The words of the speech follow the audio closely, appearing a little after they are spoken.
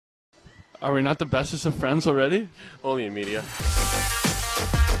Are we not the bestest of friends already? Only in media.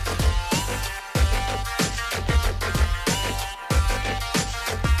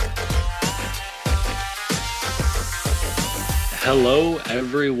 Hello,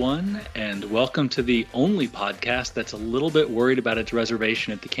 everyone, and welcome to the only podcast that's a little bit worried about its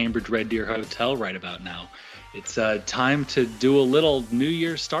reservation at the Cambridge Red Deer Hotel right about now. It's time to do a little New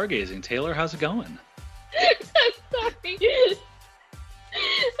Year's stargazing. Taylor, how's it going? Sorry.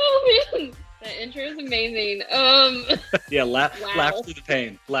 Oh man, that intro is amazing. Yeah, laugh Wow. through the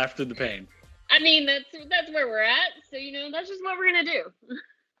pain. Laugh through the pain. I mean, that's where we're at. So that's just what we're gonna do.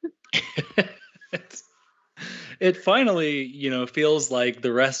 It finally, feels like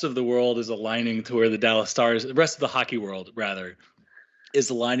the rest of the world is aligning to where the Dallas Stars, the rest of the hockey world, rather, is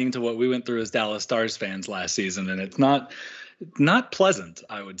aligning to what we went through as Dallas Stars fans last season, and it's not pleasant,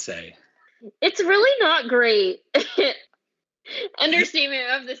 I would say. It's really not great. Understatement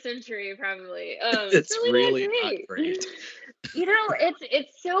of the century, probably. It's really not great.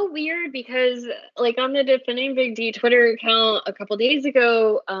 It's so weird because, like, on the Defending Big D Twitter account a couple days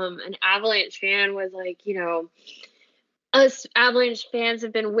ago, an Avalanche fan was like, us Avalanche fans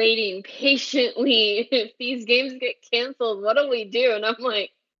have been waiting patiently. If these games get canceled, what do we do? And I'm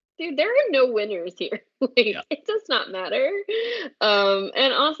like, dude, there are no winners here. It does not matter.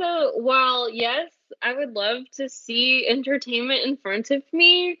 And also, while yes, I would love to see entertainment in front of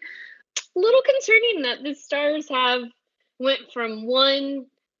me, a little concerning that the Stars have went from 1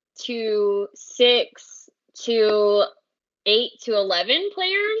 to 6 to 8 to 11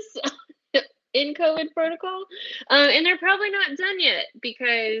 players in COVID protocol. And they're probably not done yet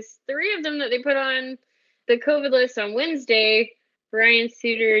because 3 of them that they put on the COVID list on Wednesday, Ryan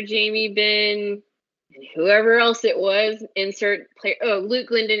Suter, Jamie Benn, and whoever else it was, insert player. Oh, Luke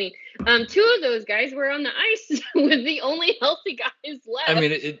Glendening. 2 of those guys were on the ice with the only healthy guys left. I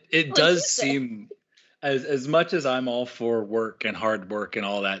mean, it does seem, as much as I'm all for work and hard work and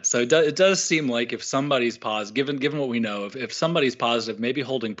all that, so it does seem like if somebody's positive, given what we know, if somebody's positive, maybe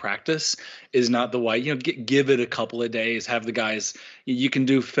holding practice is not the way. Give it a couple of days, have the guys. You can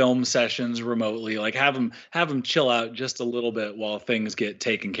do film sessions remotely, like have them chill out just a little bit while things get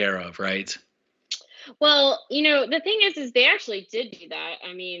taken care of, right? Well, the thing is they actually did do that.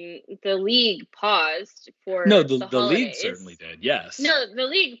 I mean, the league paused for the league holidays. certainly did. Yes. No, the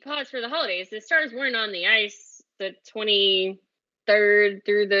league paused for the holidays. The Stars weren't on the ice the 23rd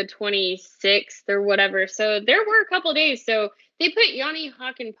through the 26th or whatever. So there were a couple days. So they put Yanni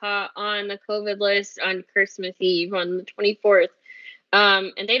Hakanpää on the COVID list on Christmas Eve on the 24th.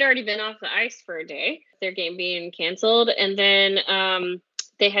 And they'd already been off the ice for a day, their game being canceled. And then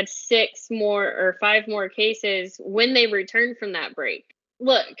they had 5 more cases when they returned from that break.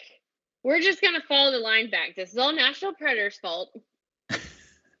 Look, we're just going to follow the line back. This is all Nashville Predators' fault.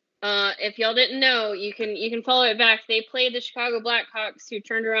 If y'all didn't know, you can follow it back. They played the Chicago Blackhawks, who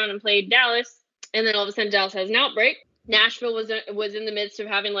turned around and played Dallas. And then all of a sudden, Dallas has an outbreak. Nashville was in the midst of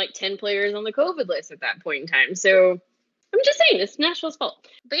having like 10 players on the COVID list at that point in time. So I'm just saying, it's Nashville's fault.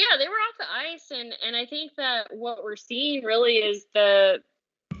 But yeah, they were off the ice. And I think that what we're seeing really is the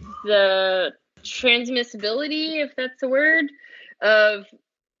transmissibility, if that's the word, of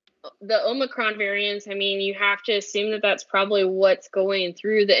the Omicron variants. I mean, you have to assume that that's probably what's going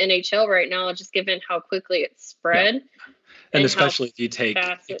through the NHL right now, just given how quickly it's spread. Yeah. And especially if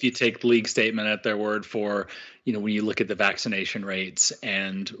you take league statement at their word for, when you look at the vaccination rates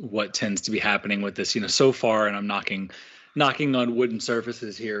and what tends to be happening with this, so far, and I'm knocking on wooden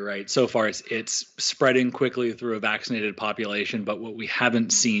surfaces here, right? So far, it's spreading quickly through a vaccinated population, but what we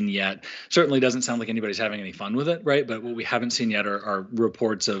haven't seen yet certainly doesn't sound like anybody's having any fun with it, right? But what we haven't seen yet are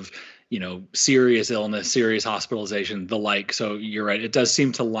reports of, serious illness, serious hospitalization, the like. So you're right. It does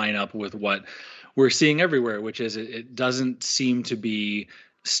seem to line up with what we're seeing everywhere, which is it doesn't seem to be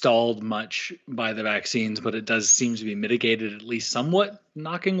stalled much by the vaccines, but it does seem to be mitigated at least somewhat,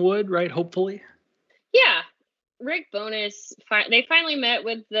 knocking wood, right? Hopefully. Yeah. Rick Bowness, they finally met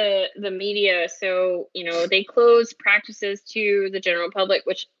with the media. So, they closed practices to the general public,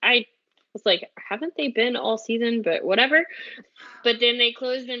 which I was like, haven't they been all season? But whatever. But then they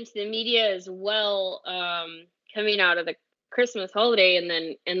closed them to the media as well, coming out of the Christmas holiday. And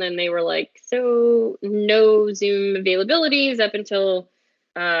then they were like, so no Zoom availabilities up until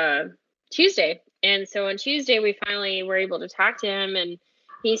Tuesday. And so on Tuesday, we finally were able to talk to him. And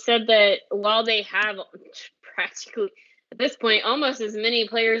he said that while they have practically at this point almost as many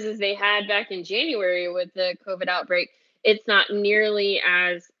players as they had back in January with the COVID outbreak, it's not nearly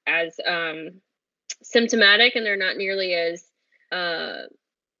as symptomatic, and they're not nearly as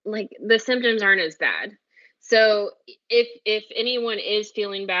like the symptoms aren't as bad. So if anyone is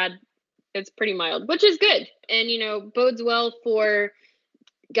feeling bad it's pretty mild, which is good. And, bodes well for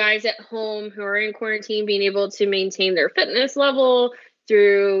guys at home who are in quarantine being able to maintain their fitness level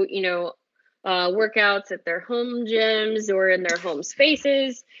through, workouts at their home gyms or in their home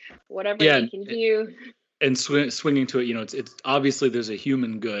spaces, whatever they can do. And swinging to it, it's obviously there's a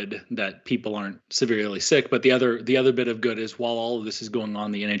human good that people aren't severely sick, but the other bit of good is while all of this is going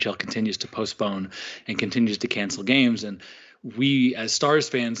on, the NHL continues to postpone and continues to cancel games, and we as Stars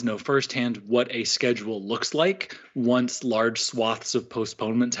fans know firsthand what a schedule looks like once large swaths of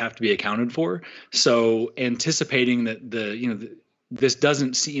postponements have to be accounted for. So anticipating that this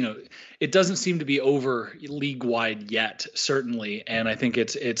doesn't see, it doesn't seem to be over league wide yet, certainly. And I think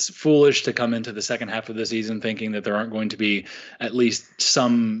it's foolish to come into the second half of the season thinking that there aren't going to be at least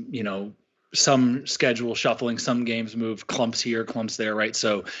some schedule shuffling, some games moved, clumps here, clumps there, right?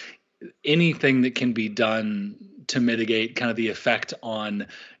 So anything that can be done to mitigate kind of the effect on,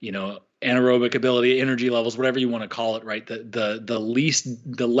 anaerobic ability, energy levels, whatever you want to call it, right?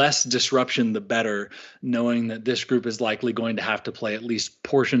 The less disruption, the better, knowing that this group is likely going to have to play at least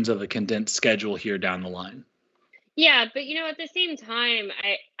portions of a condensed schedule here down the line. Yeah, but at the same time,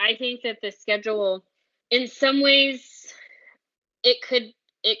 I think that the schedule, in some ways, it could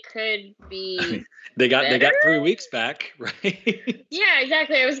be. They got 3 weeks back, right? Yeah,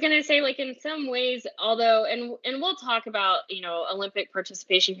 exactly. I was gonna say, like, in some ways, although, and we'll talk about Olympic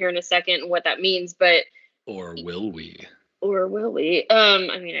participation here in a second and what that means, but or will we? I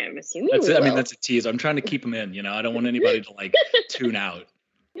mean, I'm assuming that's we it. will. I mean, that's a tease. I'm trying to keep them in. I don't want anybody to tune out.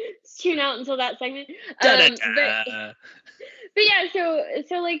 Tune out until that segment. But yeah,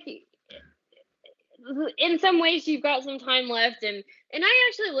 so like, in some ways you've got some time left, and I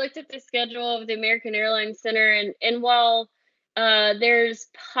actually looked at the schedule of the American Airlines Center, and while there's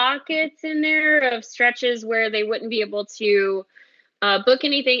pockets in there of stretches where they wouldn't be able to book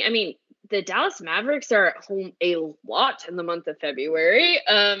anything. I mean, the Dallas Mavericks are at home a lot in the month of February.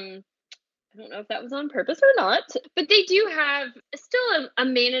 I don't know if that was on purpose or not, but they do have still a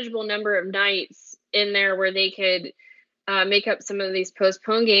manageable number of nights in there where they could make up some of these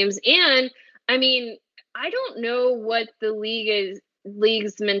postponed games. And I mean, I don't know what the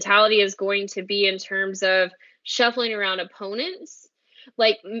league's mentality is going to be in terms of shuffling around opponents.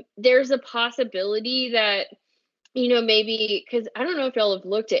 Like, there's a possibility that, maybe, because I don't know if y'all have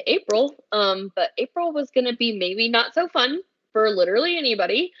looked at April, but April was going to be maybe not so fun for literally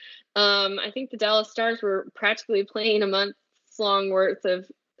anybody. I think the Dallas Stars were practically playing a month's long worth of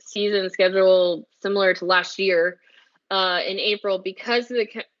season schedule similar to last year in April because of the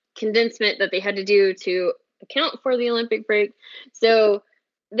condensement that they had to do to account for the Olympic break. So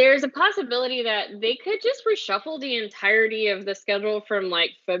there's a possibility that they could just reshuffle the entirety of the schedule from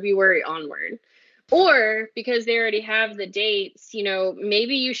February onward. Or because they already have the dates,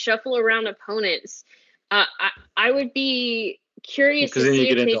 maybe you shuffle around opponents. I would be curious to see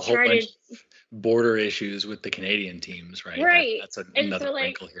if they try to border issues with the Canadian teams, right? Right. That's another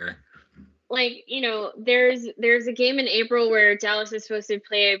wrinkle here. There's a game in April where Dallas is supposed to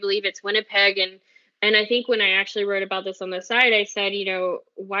play, I believe it's Winnipeg, and I think when I actually wrote about this on the site, I said,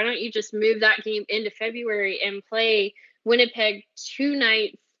 why don't you just move that game into February and play Winnipeg 2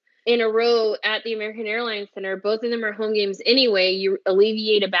 nights in a row at the American Airlines Center? Both of them are home games anyway. You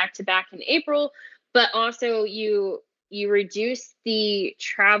alleviate a back-to-back in April, but also you reduce the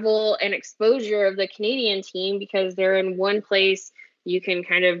travel and exposure of the Canadian team because they're in one place. You can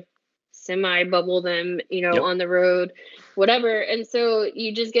kind of semi-bubble them, Yep. on the road, whatever. And so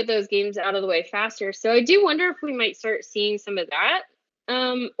you just get those games out of the way faster. So I do wonder if we might start seeing some of that.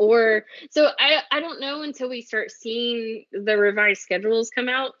 I don't know until we start seeing the revised schedules come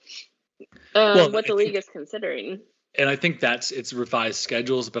out, what the league is considering. And I think it's revised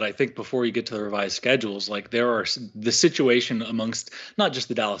schedules, but I think before you get to the revised schedules, the situation amongst not just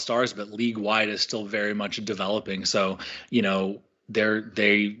the Dallas Stars, but league wide is still very much developing. So,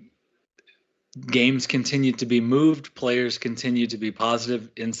 games continue to be moved, players continue to be positive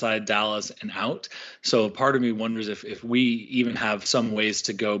inside Dallas and out. So part of me wonders if we even have some ways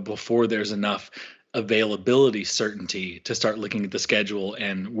to go before there's enough availability certainty to start looking at the schedule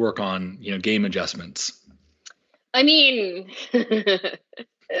and work on, game adjustments. I mean,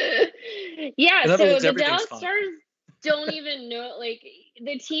 yeah, so the Dallas Stars don't even know,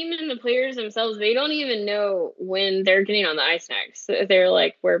 the team and the players themselves, they don't even know when they're getting on the ice next. So they're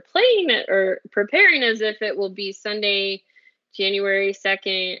we're playing it or preparing as if it will be Sunday, January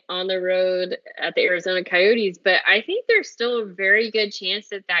 2nd on the road at the Arizona Coyotes. But I think there's still a very good chance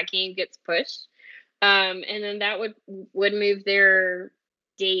that game gets pushed. And then that would move their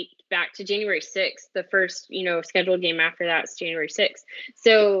date back to January 6th. The first, scheduled game after that is January 6th.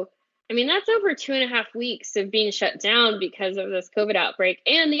 So I mean, that's over 2.5 weeks of being shut down because of this COVID outbreak.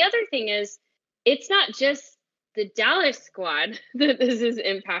 And the other thing is, it's not just the Dallas squad that this is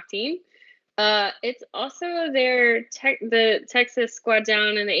impacting. It's also the Texas squad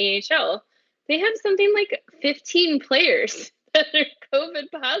down in the AHL. They have something like 15 players that are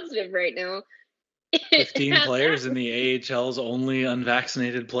COVID positive right now. 15 players in the AHL's only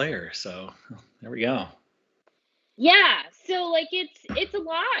unvaccinated player. So there we go. Yeah, so like it's a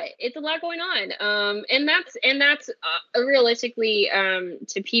lot. It's a lot going on. And that's realistically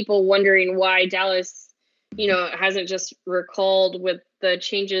to people wondering why Dallas, hasn't just recalled with the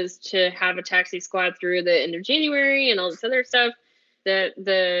changes to have a taxi squad through the end of January and all this other stuff that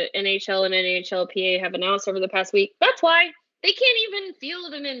the NHL and NHLPA have announced over the past week. That's why they can't even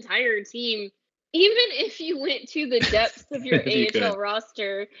field an entire team. Even if you went to the depths of your AHL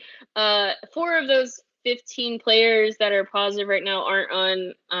roster, 4 of those 15 players that are positive right now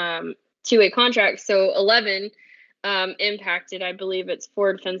aren't on two-way contracts. So 11 impacted. I believe it's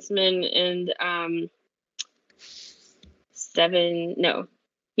 4 defensemen and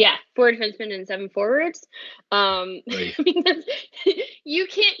 4 defensemen and 7 forwards. I mean,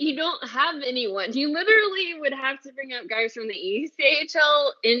 you don't have anyone. You literally would have to bring up guys from the East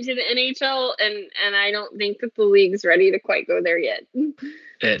AHL into the NHL, and I don't think that the league's ready to quite go there yet.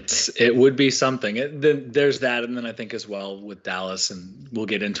 It would be something. There's that, and then I think as well with Dallas, and we'll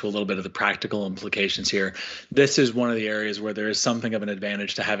get into a little bit of the practical implications here. This is one of the areas where there is something of an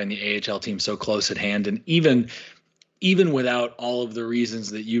advantage to having the AHL team so close at hand, and even without all of the reasons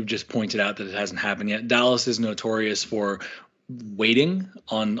that you've just pointed out that it hasn't happened yet, Dallas is notorious for waiting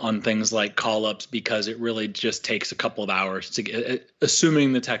on things like call-ups because it really just takes a couple of hours to get,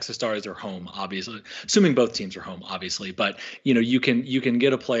 assuming the Texas Stars are home, obviously, assuming both teams are home, obviously, but you can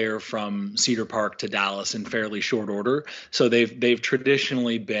get a player from Cedar Park to Dallas in fairly short order. So they've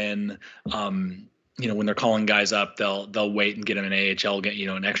traditionally been, when they're calling guys up, they'll wait and get them an AHL game,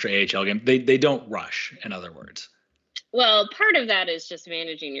 an extra AHL game. They don't rush, in other words. Well, part of that is just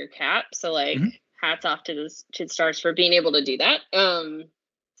managing your cap. So hats off to the Stars for being able to do that. So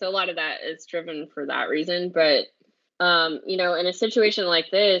a lot of that is driven for that reason. But, in a situation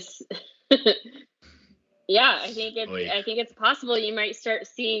like this, yeah, I think it's possible you might start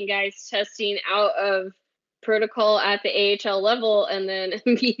seeing guys testing out of protocol at the AHL level and then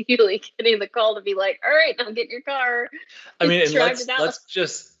immediately getting the call to be like, all right, now get in your car. I mean, and let's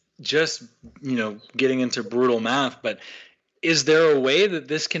just getting into brutal math, but is there a way that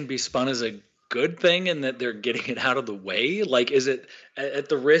this can be spun as a good thing and that they're getting it out of the way? Like, is it at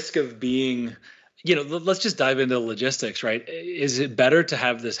the risk of being, let's just dive into the logistics, right? Is it better to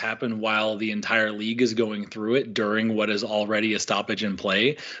have this happen while the entire league is going through it during what is already a stoppage in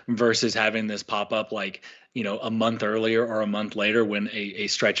play versus having this pop up like, a month earlier or a month later when a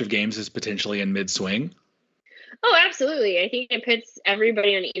stretch of games is potentially in mid swing? Oh, absolutely. I think it puts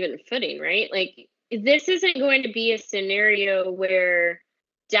everybody on even footing, right? Like, this isn't going to be a scenario where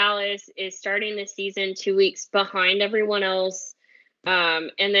Dallas is starting the season 2 weeks behind everyone else, and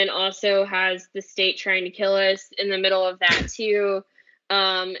then also has the state trying to kill us in the middle of that too,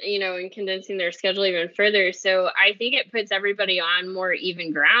 and condensing their schedule even further. So I think it puts everybody on more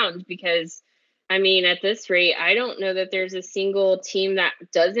even ground because, I mean, at this rate, I don't know that there's a single team that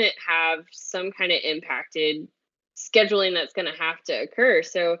doesn't have some kind of impacted scheduling that's going to have to occur.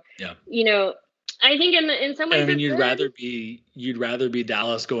 So, I think in some ways, I mean, you'd rather be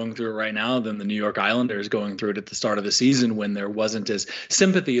Dallas going through it right now than the New York Islanders going through it at the start of the season when there wasn't as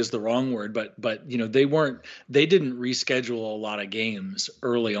sympathy is the wrong word, but they didn't reschedule a lot of games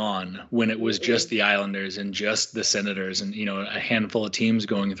early on when it was just the Islanders and just the Senators and a handful of teams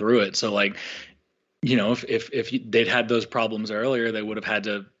going through it. So like, if they'd had those problems earlier, they would have had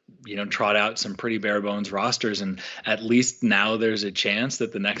to trot out some pretty bare bones rosters. And at least now there's a chance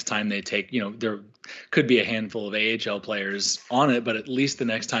that the next time they take, there could be a handful of AHL players on it, but at least the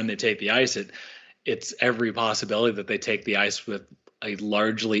next time they take the ice, it's every possibility that they take the ice with a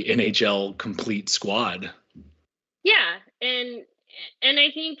largely NHL complete squad. Yeah. And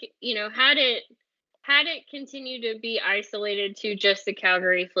I think, had it continued to be isolated to just the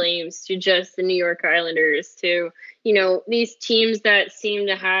Calgary Flames, to just the New York Islanders, to, these teams that seem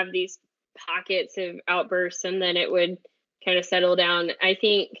to have these pockets of outbursts and then it would kind of settle down, I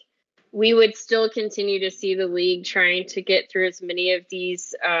think we would still continue to see the league trying to get through as many of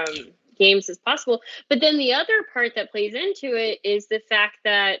these games as possible. But then the other part that plays into it is the fact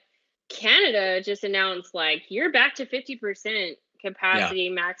that Canada just announced, like, you're back to 50% capacity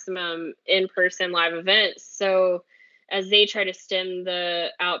maximum in-person live events. So as they try to stem the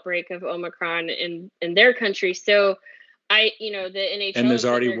outbreak of Omicron in their country. So The NHL. And there's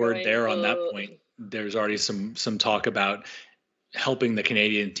already word there on that point. There's already some talk about helping the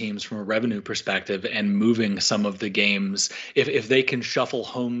Canadian teams from a revenue perspective and moving some of the games. If they can shuffle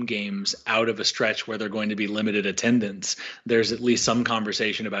home games out of a stretch where they're going to be limited attendance, there's at least some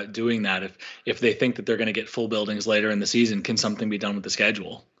conversation about doing that. If they think that they're going to get full buildings later in the season, can something be done with the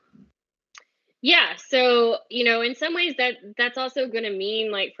schedule? Yeah. So, in some ways that's also going to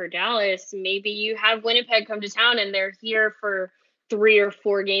mean, like, for Dallas, maybe you have Winnipeg come to town and they're here for 3 or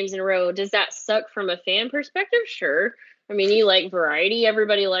 4 games in a row. Does that suck from a fan perspective? Sure. I mean, you like variety.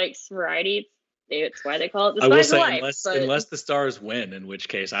 Everybody likes variety. It's why they call it the Spice of Life. Unless the Stars win, in which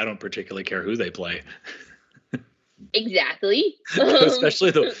case I don't particularly care who they play. Exactly.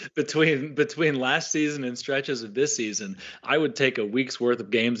 Especially between last season and stretches of this season, I would take a week's worth of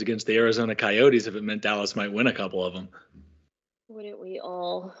games against the Arizona Coyotes if it meant Dallas might win a couple of them. Wouldn't we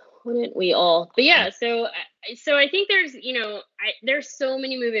all? But yeah, so I think there's, there's so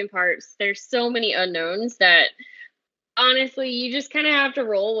many moving parts. There's so many unknowns that honestly, you just kind of have to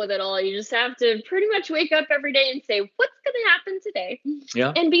roll with it all. You just have to pretty much wake up every day and say, what's going to happen today?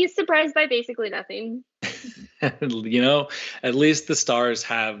 Yeah. And be surprised by basically nothing. At least the Stars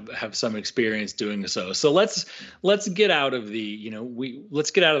have some experience doing so. So let's get out of the,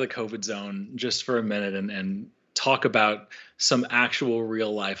 let's get out of the COVID zone just for a minute and talk about some actual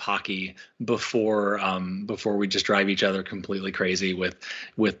real life hockey before we just drive each other completely crazy with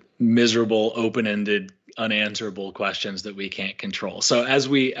miserable, open-ended, unanswerable questions that we can't control. So as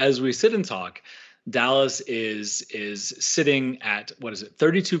we sit and talk, Dallas is sitting at,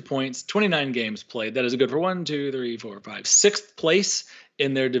 32 points, 29 games played. That is good for 6th place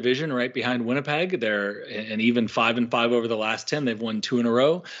in their division, right behind Winnipeg. They're an even 5-5 over the last 10. They've won 2 in a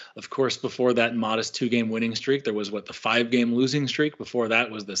row. Of course, before that modest 2-game winning streak, there was the 5-game losing streak. Before that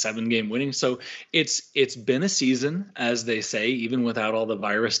was the 7-game winning. So it's been a season, as they say. Even without all the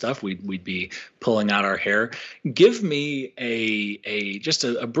virus stuff, we'd be pulling out our hair. Give me just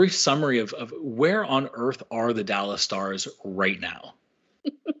a brief summary of where on earth are the Dallas Stars right now?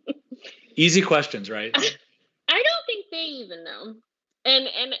 Easy questions, right? I don't think they even know.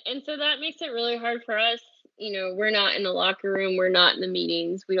 And so that makes it really hard for us. We're not in the locker room. We're not in the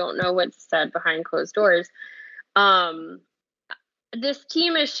meetings. We don't know what's said behind closed doors. This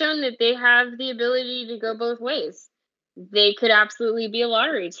team has shown that they have the ability to go both ways. They could absolutely be a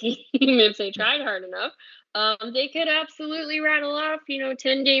lottery team if they tried hard enough. They could absolutely rattle off,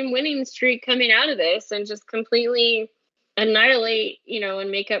 10-game winning streak coming out of this and just completely annihilate, and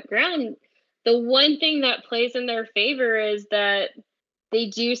make up ground. The one thing that plays in their favor is that they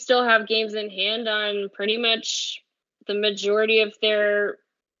do still have games in hand on pretty much the majority of their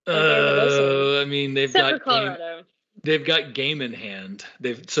division. I mean, they've got game in hand.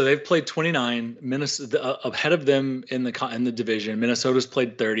 They've played 29. Minnesota ahead of them in the division. Minnesota's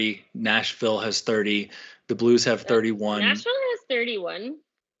played 30. Nashville has 30. The Blues have 31. Nashville has 31.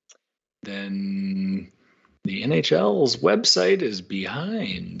 Then the NHL's website is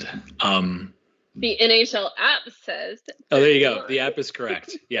behind. The NHL app says. Oh, there you go. The app is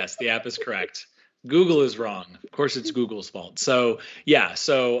correct. Yes, the app is correct. Google is wrong. Of course, it's Google's fault. So, yeah.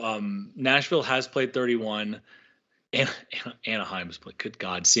 So, Nashville has played 31. Anaheim's played. Good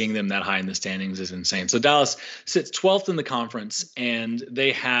God, seeing them that high in the standings is insane. So, Dallas sits 12th in the conference, and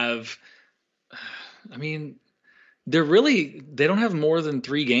they have. I mean, they don't have more than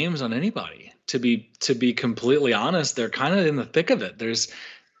 3 games on anybody. To be completely honest, they're kind of in the thick of it.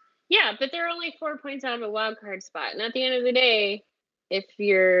 Yeah, but they're only 4 points out of a wild card spot. And at the end of the day, if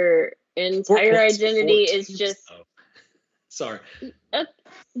your entire identity is just... Sorry.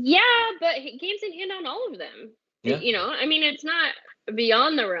 Yeah, but games in hand on all of them. Yeah. It's not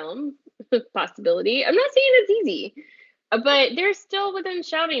beyond the realm of possibility. I'm not saying it's easy, but they're still within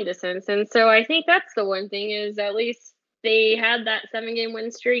shouting distance. And so I think that's the one thing is at least they had that 7-game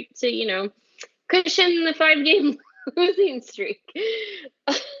win streak to, cushion the 5-game losing streak.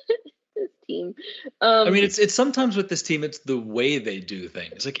 This team. It's sometimes with this team, it's the way they do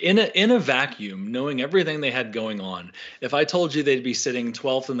things. Like in a vacuum, knowing everything they had going on. If I told you they'd be sitting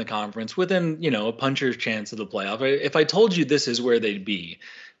 12th in the conference within, a puncher's chance of the playoff, if I told you this is where they'd be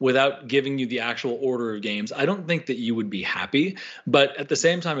without giving you the actual order of games, I don't think that you would be happy. But at the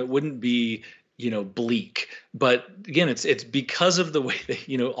same time, it wouldn't be bleak. But again, it's because of the way they,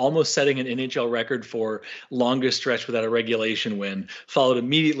 almost setting an NHL record for longest stretch without a regulation win, followed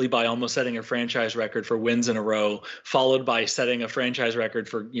immediately by almost setting a franchise record for wins in a row, followed by setting a franchise record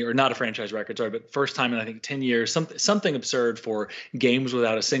for, or not a franchise record, sorry, but first time in I think 10 years, something absurd for games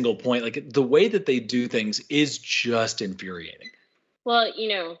without a single point. Like the way that they do things is just infuriating. Well,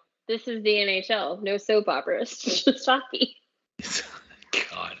 this is the NHL. No soap operas, just hockey.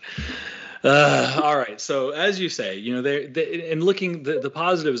 God. All right. So as you say, and looking, the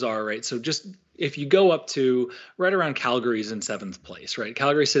positives are, right. So just if you go up to right around Calgary's in 7th place, right?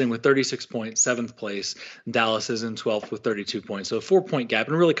 Calgary's sitting with 36 points, 7th place. Dallas is in 12th with 32 points. So a 4-point gap.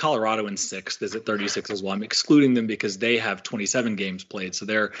 And really Colorado in 6th is at 36 as well. I'm excluding them because they have 27 games played. So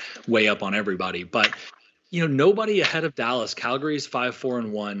they're way up on everybody. But nobody ahead of Dallas. Calgary's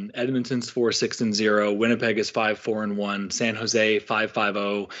 5-4-1, Edmonton's 4-6-0, Winnipeg is 5-4-1, San Jose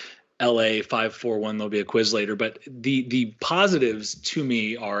 5-5-0, LA 5-4-1. There'll be a quiz later, but the positives to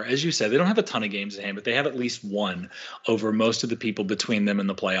me are, as you said, they don't have a ton of games in hand, but they have at least one over most of the people between them in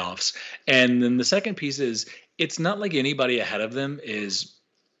the playoffs. And then the second piece is, it's not like anybody ahead of them is.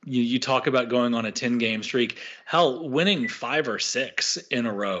 You talk about going on a 10-game streak. Hell, winning 5 or 6 in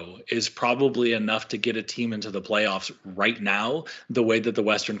a row is probably enough to get a team into the playoffs right now, the way that the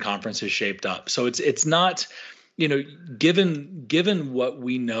Western Conference is shaped up. So it's not, given what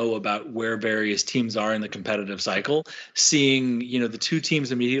we know about where various teams are in the competitive cycle, seeing, the 2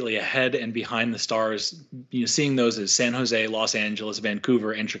 teams immediately ahead and behind the Stars, seeing those as San Jose, Los Angeles,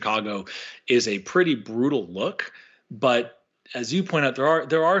 Vancouver, and Chicago is a pretty brutal look. But as you point out,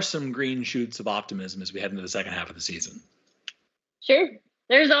 there are some green shoots of optimism as we head into the second half of the season. Sure.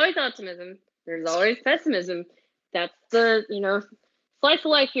 There's always optimism. There's always pessimism. That's the, slice of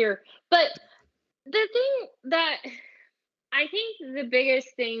life here. But the thing that I think the biggest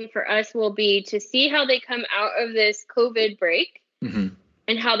thing for us will be to see how they come out of this COVID break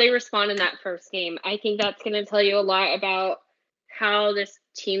and how they respond in that first game. I think that's going to tell you a lot about how this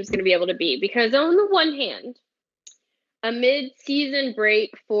team's going to be able to be. Because on the one hand, a mid-season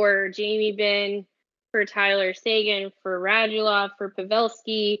break for Jamie Benn, for Tyler Seguin, for Radulov, for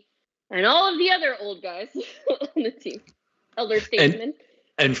Pavelski, and all of the other old guys on the team, elder statesmen.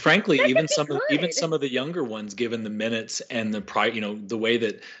 And frankly, even some of the younger ones, given the minutes and the way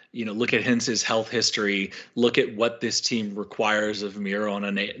that, look at Hintz's health history, look at what this team requires of Miro on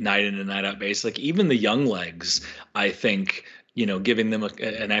a night in and night out basis. Like even the young legs, I think, giving them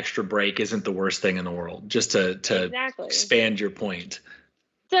an extra break isn't the worst thing in the world, just to exactly. Expand your point.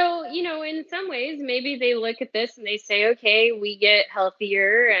 So, in some ways, maybe they look at this and they say, okay, we get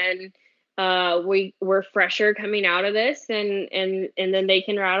healthier and we're fresher coming out of this, and then they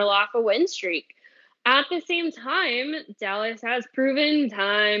can rattle off a win streak. At the same time, Dallas has proven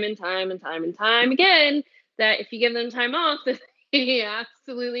time and time again that if you give them time off, they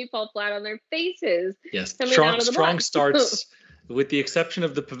absolutely fall flat on their faces. Yes, strong starts, with the exception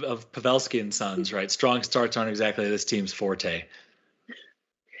of Pavelski and Sons, right? Strong starts aren't exactly this team's forte.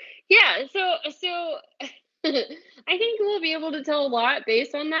 Yeah, so I think we'll be able to tell a lot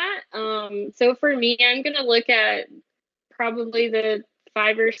based on that. So for me, I'm going to look at probably the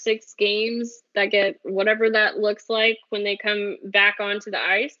 5 or 6 games that get whatever that looks like when they come back onto the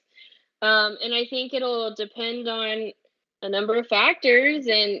ice. And I think it'll depend on a number of factors,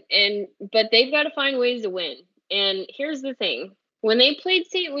 but they've got to find ways to win. And here's the thing. When they played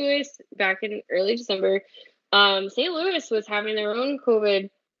St. Louis back in early December, St. Louis was having their own COVID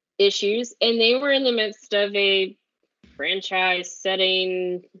issues, and they were in the midst of a franchise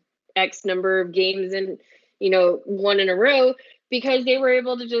setting X number of games and, one in a row, because they were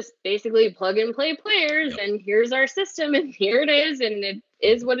able to just basically plug and play players. Yep. And here's our system and here it is. And it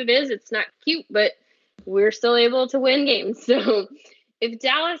is what it is. It's not cute, but we're still able to win games. So if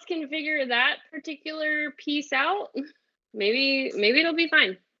Dallas can figure that particular piece out, maybe it'll be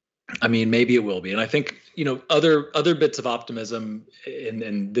fine. I mean, maybe it will be. And I think, other bits of optimism,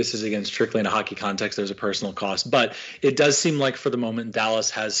 and this is, again, strictly in a hockey context, there's a personal cost, but it does seem like for the moment, Dallas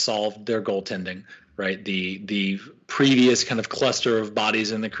has solved their goaltending, right? The previous kind of cluster of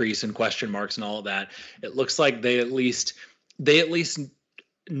bodies in the crease and question marks and all of that. It looks like they at least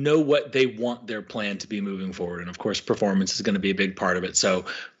know what they want their plan to be moving forward. And of course, performance is going to be a big part of it. So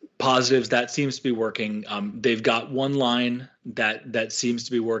positives, that seems to be working. They've got one line that seems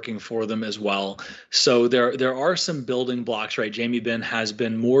to be working for them as well. So there are some building blocks, right? Jamie Benn has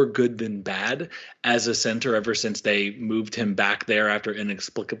been more good than bad as a center ever since they moved him back there after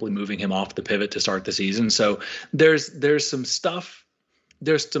inexplicably moving him off the pivot to start the season. So there's some stuff.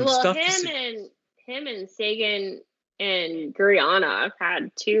 There's some stuff. Him and Seguin and Gurianov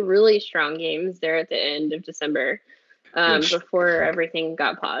had 2 really strong games there at the end of December. Before everything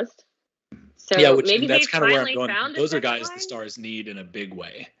got paused. So maybe that's kind of where I'm going. Those are guys the Stars need in a big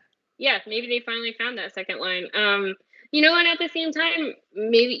way. Yeah, maybe they finally found that second line. And at the same time,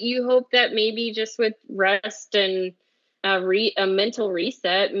 maybe you hope that maybe just with rest and a mental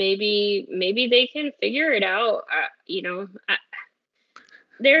reset, maybe they can figure it out.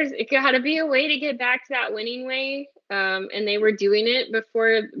 there's got to be a way to get back to that winning way. And they were doing it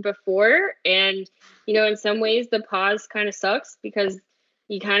before. And, in some ways the pause kind of sucks because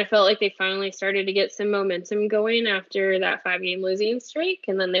you kind of felt like they finally started to get some momentum going after that 5-game losing streak.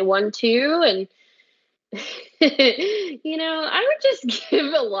 And then they won 2. And, I would just give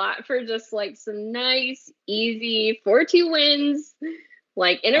a lot for just like some nice, easy 4-2 wins.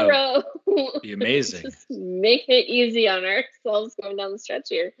 Like in a row. Be amazing. Just make it easy on ourselves going down the stretch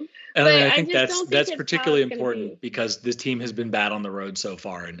here. And I think that's particularly important because this team has been bad on the road so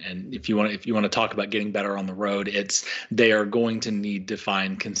far. And if you want to talk about getting better on the road, they are going to need to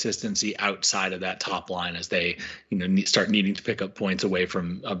find consistency outside of that top line as they start needing to pick up points away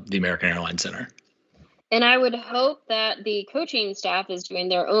from the American Airlines Center. And I would hope that the coaching staff is doing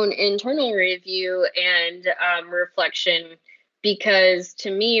their own internal review and reflection. Because to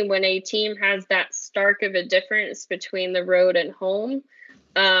me, when a team has that stark of a difference between the road and home,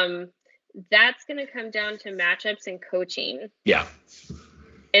 that's going to come down to matchups and coaching. Yeah.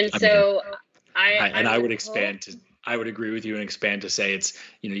 And I would agree with you and expand to say it's,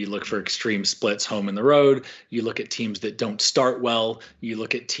 you look for extreme splits home and the road. You look at teams that don't start well. You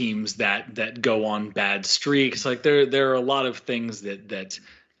look at teams that go on bad streaks. Like there are a lot of things that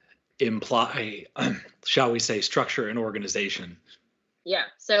imply, shall we say, structure and organization. Yeah.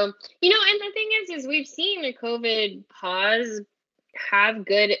 So, and the thing is we've seen a COVID pause have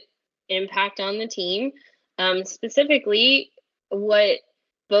good impact on the team. Specifically, what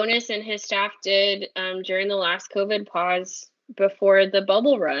Bonus and his staff did during the last COVID pause before the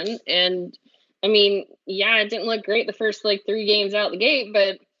bubble run. And I mean, it didn't look great the first 3 games out the gate,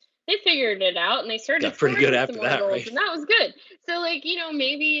 but they figured it out and they started pretty good after that, goals, right? And that was good. So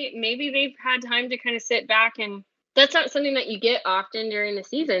maybe they've had time to kind of sit back, and that's not something that you get often during the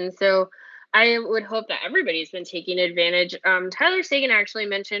season. So I would hope that everybody's been taking advantage. Tyler Seguin actually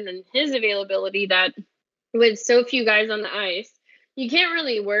mentioned in his availability that with so few guys on the ice, you can't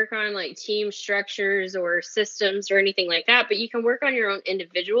really work on team structures or systems or anything like that, but you can work on your own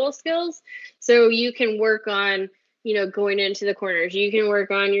individual skills. So you can work on going into the corners. You can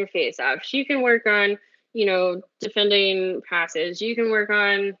work on your face-offs. You can work on, defending passes. You can work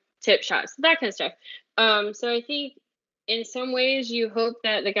on tip shots, that kind of stuff. So I think in some ways you hope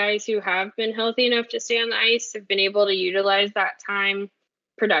that the guys who have been healthy enough to stay on the ice have been able to utilize that time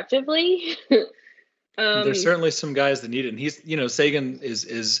productively. There's certainly some guys that need it. And he's, Seguin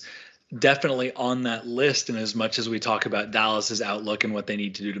is definitely on that list. And as much as we talk about Dallas's outlook and what they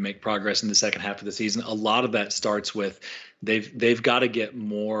need to do to make progress in the second half of the season, a lot of that starts with they've got to get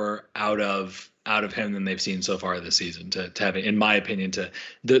more out of him than they've seen so far this season to have it, in my opinion, to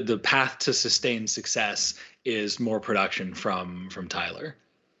the path to sustained success is more production from Tyler.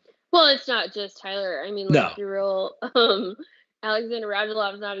 Well, it's not just Tyler. I mean, no. Be real. Alexander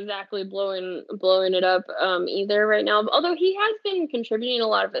Radulov's not exactly blowing it up either right now. Although he has been contributing a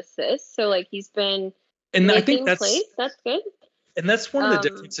lot of assists, so he's been I think that's good. And that's one of the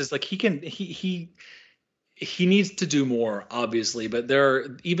differences. He needs to do more, obviously, but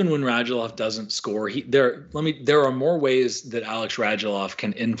even when Radulov doesn't score, there are more ways that Alex Radulov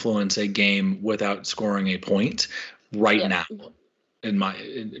can influence a game without scoring a point now.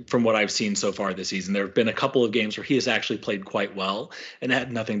 From what I've seen so far this season, there have been a couple of games where he has actually played quite well and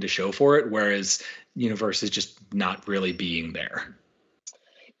had nothing to show for it, whereas versus just not really being there.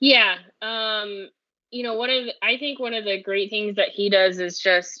 Yeah. I think one of the great things that he does is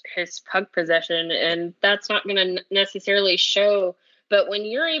just his puck possession, and that's not going to necessarily show, but when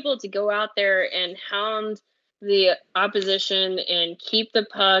you're able to go out there and hound the opposition and keep the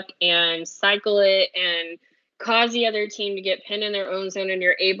puck and cycle it and cause the other team to get pinned in their own zone, and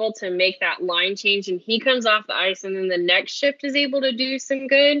you're able to make that line change and he comes off the ice and then the next shift is able to do some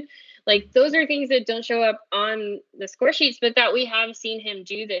good. Those are things that don't show up on the score sheets, but that we have seen him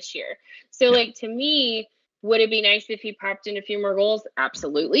do this year. So to me, would it be nice if he popped in a few more goals?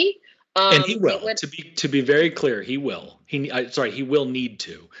 Absolutely. And he will. To be very clear, he will. He will need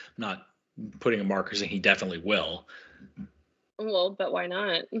to. I'm not putting a marker saying he definitely will. Well, but why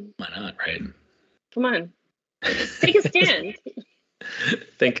not? Why not, right? Come on. Take a stand.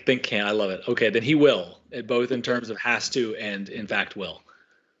 think can. I love it. Okay, then he will, both in terms of has to and in fact will.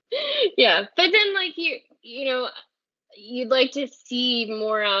 Yeah, but then you'd like to see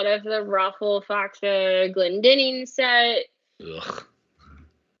more out of the Raffle Faksa Glendening set. Ugh.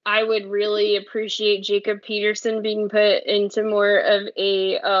 I would really appreciate Jacob Peterson being put into more of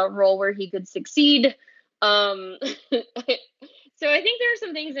a role where he could succeed. So I think there are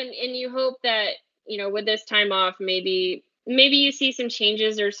some things, and you hope that with this time off, maybe you see some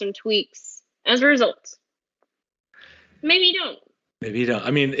changes or some tweaks as a result. Maybe you don't. Maybe you don't.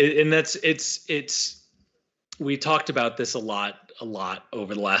 I mean, and it's we talked about this a lot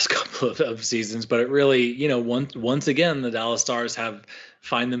over the last couple of seasons, but it really, once again, the Dallas Stars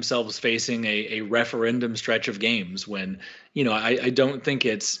find themselves facing a referendum stretch of games when, I don't think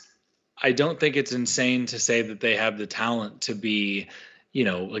it's insane to say that they have the talent to be,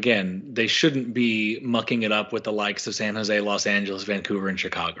 again, they shouldn't be mucking it up with the likes of San Jose, Los Angeles, Vancouver, and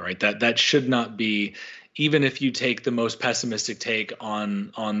Chicago, right? That should not be, even if you take the most pessimistic take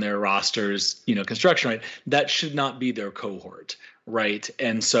on their rosters, construction, right? That should not be their cohort, right?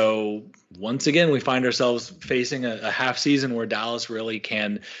 And so once again, we find ourselves facing a half season where Dallas really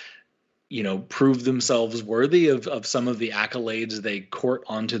can, prove themselves worthy of some of the accolades they court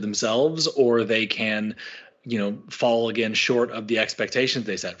onto themselves, or they can, fall again short of the expectations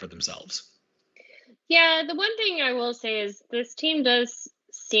they set for themselves. Yeah, the one thing I will say is this team does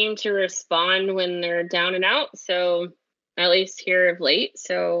seem to respond when they're down and out. So at least here of late.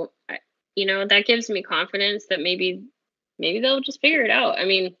 So, that gives me confidence that maybe they'll just figure it out. I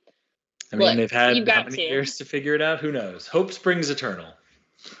mean, look, they've had how many years to figure it out? Who knows? Hope springs eternal.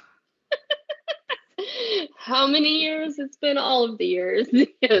 How many years? It's been all of the years.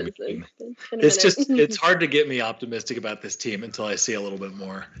 Yes, it's hard to get me optimistic about this team until I see a little bit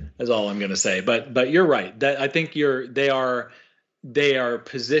more. Is all I'm going to say. But you're right. That I think they are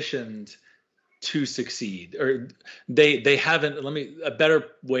positioned to succeed, or they haven't. A better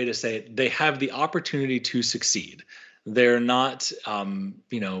way to say it. They have the opportunity to succeed. They're not,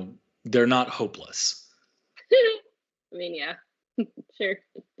 they're not hopeless. I mean, yeah, sure,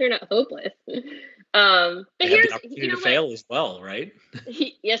 they're not hopeless. But they have the opportunity to fail as well, right?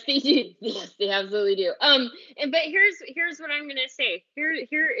 Yes, they do. Yes, they absolutely do. But here's what I'm gonna say. Here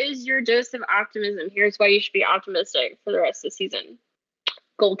is your dose of optimism. Here's why you should be optimistic for the rest of the season.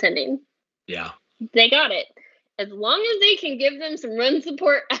 Goaltending. Yeah, they got it. As long as they can give them some run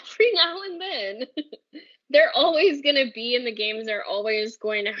support every now and then, they're always going to be in the games. They're always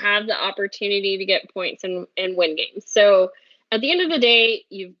going to have the opportunity to get points and win games. So at the end of the day,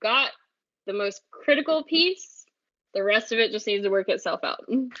 you've got the most critical piece. The rest of it just needs to work itself out.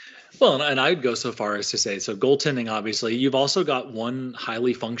 Well, and I would go so far as to say, so goaltending, obviously, you've also got one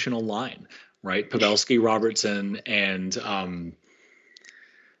highly functional line, right? Pavelski, Robertson, and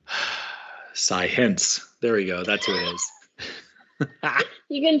Cy Hintz. There we go. That's who it is.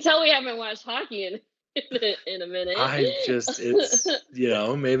 You can tell we haven't watched hockey in a minute. It's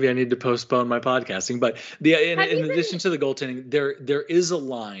maybe I need to postpone my podcasting. But in addition to the goaltending, there is a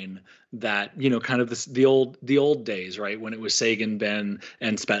line that, kind of the old days, right? When it was Sagan, Benn,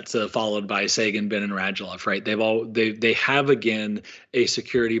 and Spezza, followed by Sagan, Benn, and Radulov, right? They have again a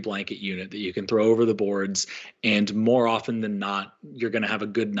security blanket unit that you can throw over the boards, and more often than not, you're going to have a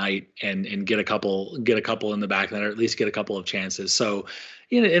good night and get a couple in the back of that, or at least get a couple of chances. So,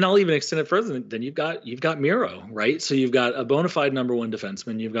 and I'll even extend it further. Then you've got Miro, right? So you've got a bona fide number one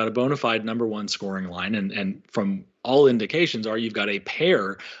defenseman, you've got a bona fide number one scoring line, and from all indications are you've got a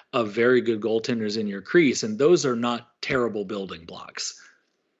pair of very good goaltenders in your crease, and those are not terrible building blocks.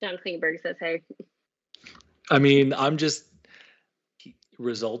 John Klingberg says, "Hey." I mean,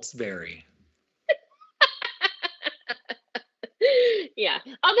 results vary. Yeah,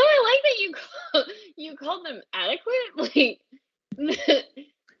 although I like that you called them adequate,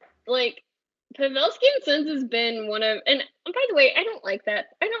 like Pavelski and Sens has been one of, and by the way, I don't like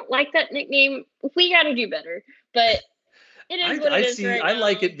that nickname. We got to do better, but it is what it is right I now.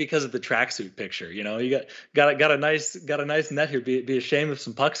 like it because of the tracksuit picture. You got a nice net here. Be a shame if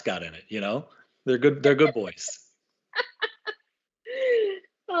some pucks got in it. They're good boys.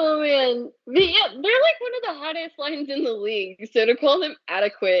 Oh man, but yeah, they're like one of the hottest lines in the league. So to call them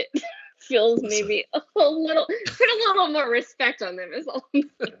adequate feels maybe put a little more respect on them is all I'm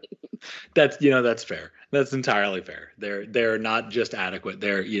saying. That's fair. That's entirely fair. They're not just adequate.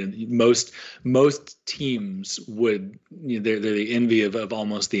 They're most teams would they're the envy of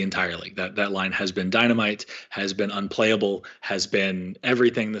almost the entire league. That line has been dynamite, has been unplayable, has been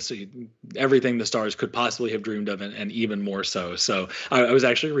everything the Stars could possibly have dreamed of, and even more so. So I was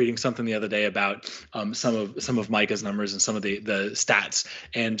actually reading something the other day about some of Micah's numbers and some of the stats,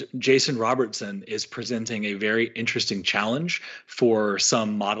 and Jason Robertson is presenting a very interesting challenge for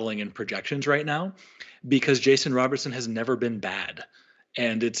some modeling and projections right now, because Jason Robertson has never been bad.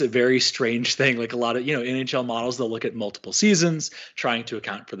 And it's a very strange thing. Like a lot of, NHL models, they'll look at multiple seasons, trying to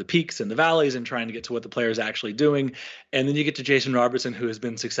account for the peaks and the valleys and trying to get to what the player is actually doing. And then you get to Jason Robertson, who has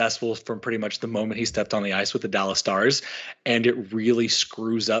been successful from pretty much the moment he stepped on the ice with the Dallas Stars. And it really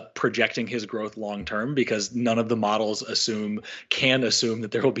screws up projecting his growth long term, because none of the models can assume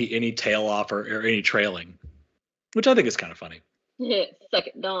that there will be any tail off or any trailing, which I think is kind of funny. Suck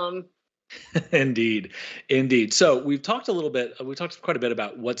it, Dom. Indeed. So we talked quite a bit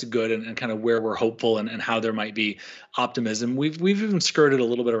about what's good and kind of where we're hopeful and how there might be optimism. We've even skirted a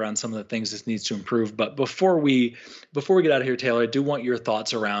little bit around some of the things this needs to improve. But before we get out of here, Taylor, I do want your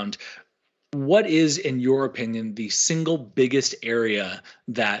thoughts around what is, in your opinion, the single biggest area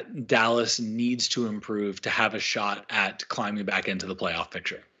that Dallas needs to improve to have a shot at climbing back into the playoff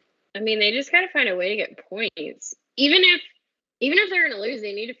picture? I mean, they just got to find a way to get points. Even if they're going to lose,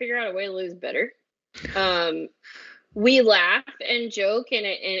 they need to figure out a way to lose better. We laugh and joke, and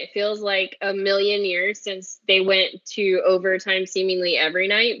it feels like a million years since they went to overtime seemingly every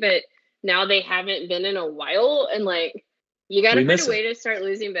night, but now they haven't been in a while, and like, you got to find a way to start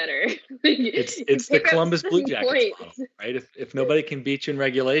losing better. It's the Columbus Blue Jackets model, right? If nobody can beat you in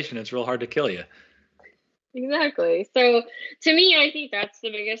regulation, it's real hard to kill you. Exactly. So to me, I think that's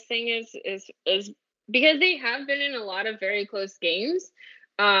the biggest thing is because they have been in a lot of very close games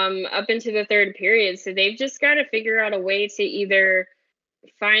up into the third period. So they've just got to figure out a way to either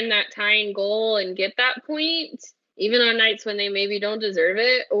find that tying goal and get that point, even on nights when they maybe don't deserve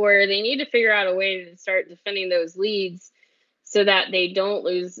it, or they need to figure out a way to start defending those leads so that they don't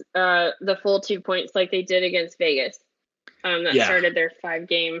lose the full 2 points like they did against Vegas. That started their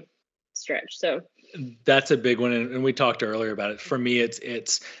 5-game stretch. So that's a big one, and we talked earlier about it. For me,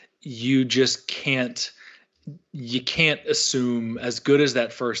 it's you just can't assume, as good as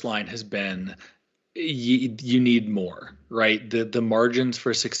that first line has been, you need more, right? The margins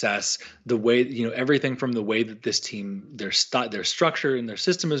for success, the way, everything from the way that this team, their structure and their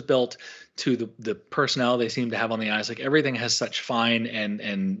system is built, to the personnel they seem to have on the ice, like everything has such fine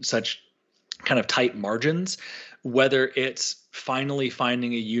and such kind of tight margins. Whether it's finally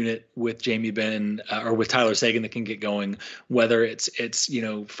finding a unit with Jamie Benn or with Tyler Seguin that can get going, whether it's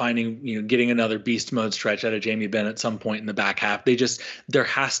finding, getting another beast mode stretch out of Jamie Benn at some point in the back half. There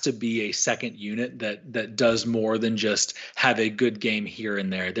has to be a second unit that does more than just have a good game here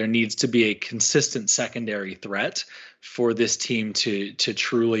and there. There needs to be a consistent secondary threat for this team to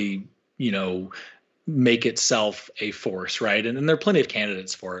truly, make itself a force, right? And there are plenty of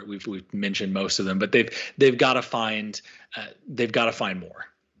candidates for it. We've mentioned most of them, but they've got to find more.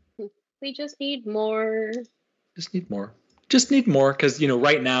 We just need more. Just need more because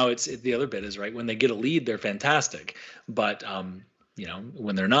right now it's the other bit is, right, when they get a lead they're fantastic, but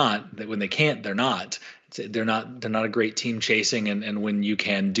when they can't, they're not. They're not a great team chasing, and when you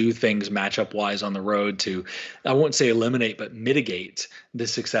can do things matchup wise on the road to, I won't say eliminate, but mitigate the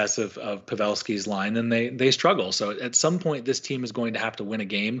success of Pavelski's line, then they struggle. So at some point this team is going to have to win a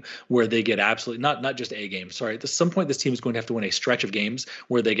game where they get absolutely not just a game. Sorry, at some point this team is going to have to win a stretch of games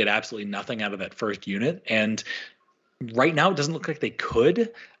where they get absolutely nothing out of that first unit. And right now it doesn't look like they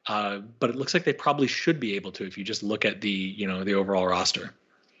could, but it looks like they probably should be able to if you just look at the overall roster.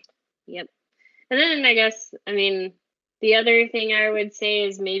 Yep. And then the other thing I would say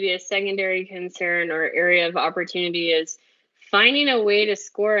is maybe a secondary concern or area of opportunity is finding a way to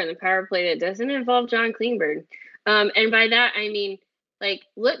score on the power play that doesn't involve John Klingberg. And by that, I mean,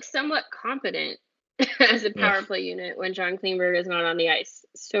 look somewhat competent as a power play unit when John Klingberg is not on the ice.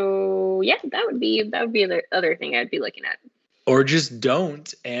 So yeah, that would be the other thing I'd be looking at. Or just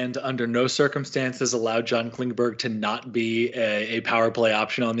don't, and under no circumstances allow John Klingberg to not be a power play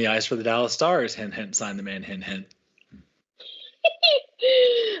option on the ice for the Dallas Stars. Hint, hint, sign the man, hint, hint.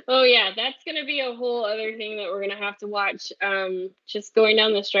 Oh, yeah, that's going to be a whole other thing that we're going to have to watch. Just going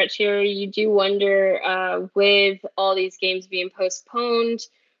down the stretch here, you do wonder, with all these games being postponed,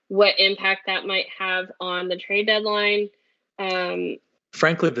 what impact that might have on the trade deadline.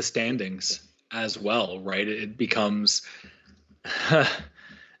 Frankly, the standings as well, right? It becomes...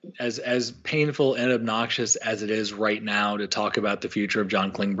 as painful and obnoxious as it is right now to talk about the future of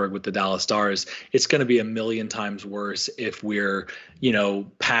John Klingberg with the Dallas Stars, it's going to be a million times worse if we're,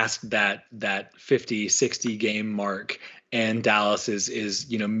 past that 50, 60 game mark and Dallas is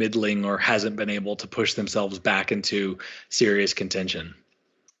middling or hasn't been able to push themselves back into serious contention.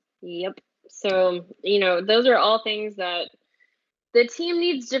 Yep. So, those are all things that the team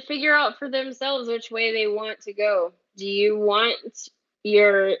needs to figure out for themselves which way they want to go. Do you want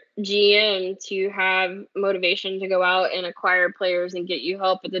your GM to have motivation to go out and acquire players and get you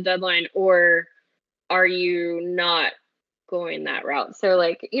help at the deadline, or are you not going that route? So,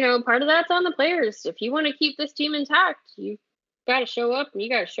 part of that's on the players. If you want to keep this team intact, you got to show up and you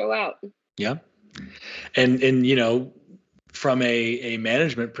got to show out. Yeah. And from a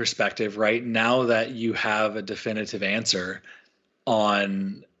management perspective, right now that you have a definitive answer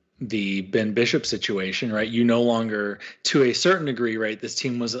on the Ben Bishop situation, right? You no longer, to a certain degree, right? This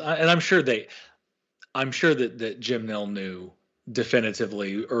team was, and I'm sure that Jim Nill knew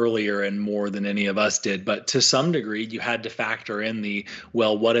definitively earlier and more than any of us did. But to some degree, you had to factor in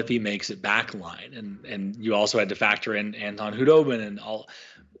well, what if he makes it back line? And you also had to factor in Anton Hudobin and all.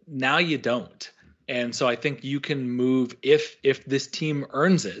 Now you don't. And so I think you can move if this team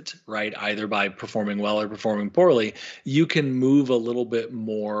earns it, right, either by performing well or performing poorly, you can move a little bit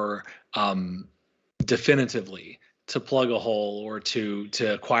more definitively to plug a hole or to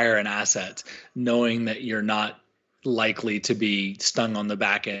acquire an asset, knowing that you're not likely to be stung on the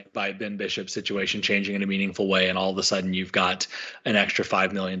back end by Ben Bishop's situation changing in a meaningful way, and all of a sudden you've got an extra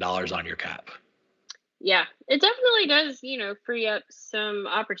 $5 million on your cap. Yeah, it definitely does, free up some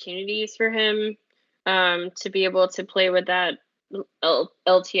opportunities for him to be able to play with that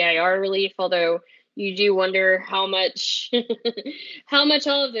LTIR relief, although you do wonder how much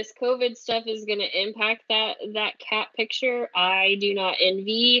all of this COVID stuff is going to impact that cap picture. I do not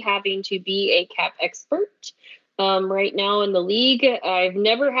envy having to be a cap expert right now in the league. I've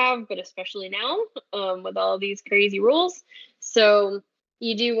never have, but especially now with all of these crazy rules. So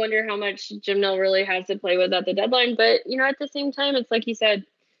you do wonder how much Jim Nell really has to play with at the deadline. But, at the same time, it's like you said,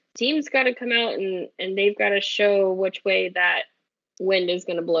 teams got to come out and they've got to show which way that wind is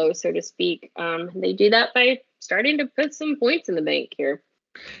going to blow, so to speak. They do that by starting to put some points in the bank here.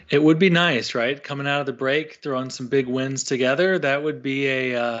 It would be nice, right? Coming out of the break, throwing some big wins together. That would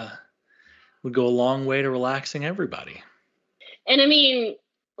be would go a long way to relaxing everybody. And I mean,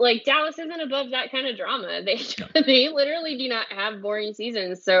 like, Dallas isn't above that kind of drama. They literally do not have boring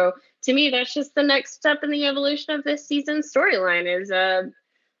seasons. So to me, that's just the next step in the evolution of this season's storyline is a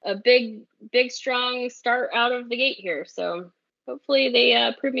big, strong start out of the gate here. So hopefully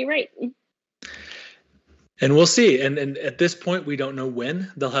they prove me right. And we'll see. And at this point, we don't know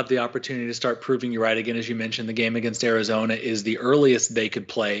when they'll have the opportunity to start proving you right again. As you mentioned, the game against Arizona is the earliest they could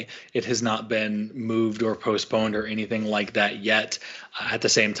play. It has not been moved or postponed or anything like that yet. At the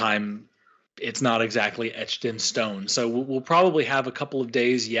same time, it's not exactly etched in stone. So we'll probably have a couple of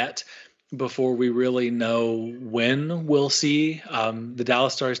days yet before we really know when we'll see the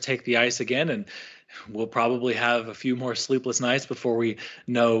Dallas Stars take the ice again. And we'll probably have a few more sleepless nights before we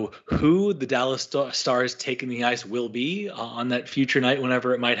know who the Dallas Stars taking the ice will be on that future night,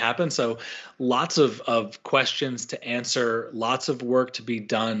 whenever it might happen. So lots of questions to answer, lots of work to be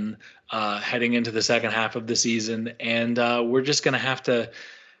done heading into the second half of the season. And we're just going to have to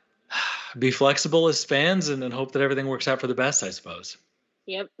be flexible as fans and hope that everything works out for the best, I suppose.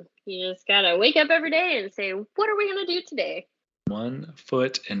 Yep. You just got to wake up every day and say, what are we going to do today? One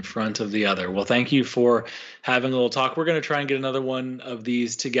foot in front of the other. Well, thank you for having a little talk. We're going to try and get another one of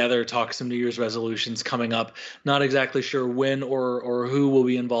these together, talk some New Year's resolutions coming up. Not exactly sure when or who will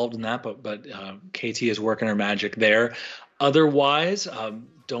be involved in that, but KT is working her magic there. Otherwise,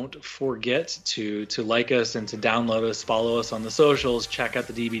 don't forget to like us and to download us, follow us on the socials, check out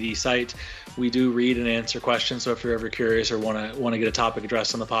the DBD site. We do read and answer questions, so if you're ever curious or want to get a topic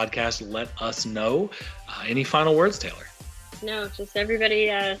addressed on the podcast, let us know. Any final words, Taylor? No, just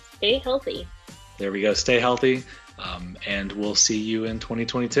everybody stay healthy. There we go. Stay healthy, and we'll see you in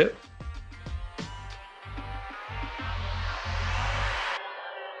 2022.